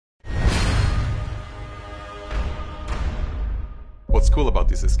What's cool about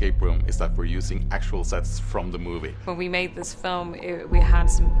this escape room is that we're using actual sets from the movie. When we made this film, we had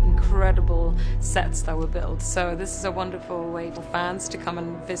some incredible sets that were built. So this is a wonderful way for fans to come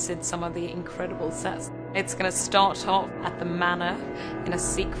and visit some of the incredible sets. It's going to start off at the manor in a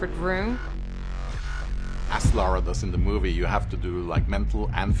secret room. As Lara does in the movie, you have to do like mental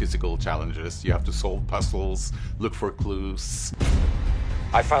and physical challenges. You have to solve puzzles, look for clues.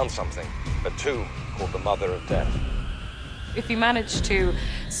 I found something, a tomb called the Mother of Death. If you manage to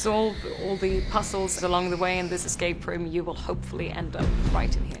solve all the puzzles along the way in this escape room, you will hopefully end up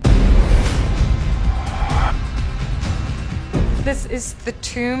right in here. This is the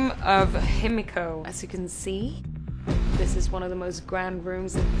tomb of Himiko. As you can see, this is one of the most grand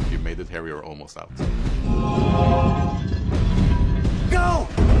rooms. You made it here, you're almost out. Go!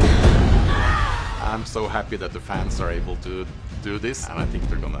 I'm so happy that the fans are able to do this, and I think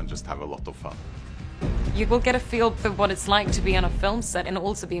they're gonna just have a lot of fun. You will get a feel for what it's like to be on a film set and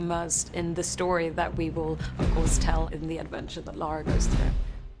also be immersed in the story that we will, of course, tell in the adventure that Lara goes through.